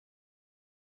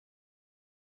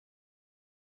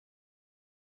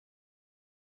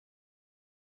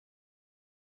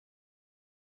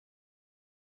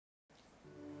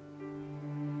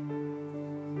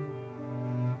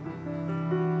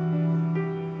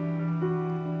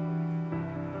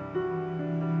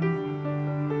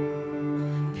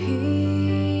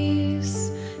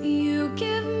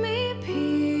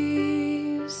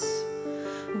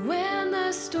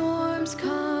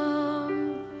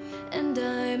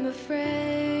I'm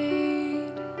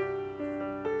afraid.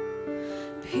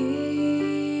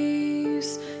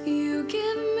 Peace, you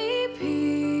give me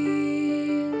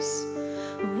peace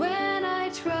when I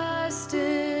trust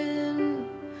in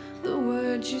the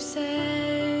words you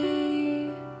say.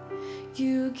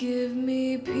 You give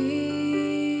me peace.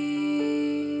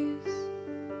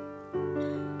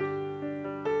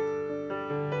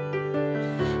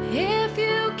 If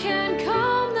you can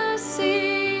calm the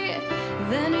sea,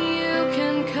 then you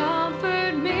can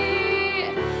comfort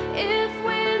me. If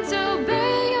winds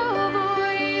obey your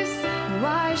voice,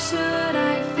 why should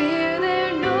I fear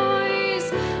their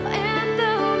noise? And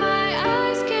though my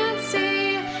eyes can't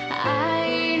see,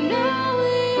 I know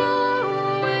you're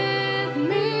with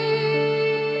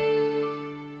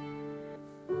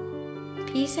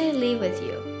me. Peace I leave with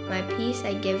you, my peace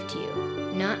I give to you.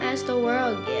 Not as the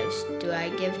world gives do I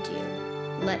give to you.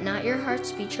 Let not your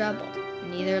hearts be troubled,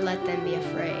 neither let them be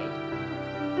afraid.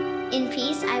 In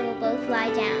peace I will both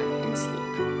lie down and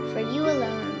sleep. For you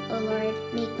alone, O Lord,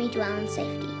 make me dwell in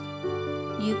safety.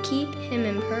 You keep him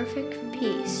in perfect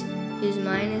peace, whose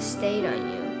mind is stayed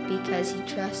on you, because he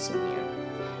trusts in you.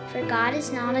 For God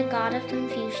is not a God of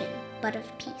confusion, but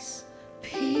of peace.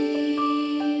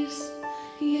 Peace,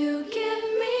 you give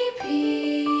me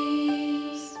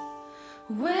peace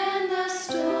when the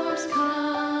storms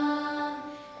come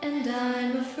and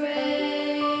I'm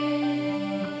afraid.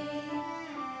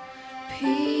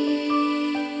 Peace.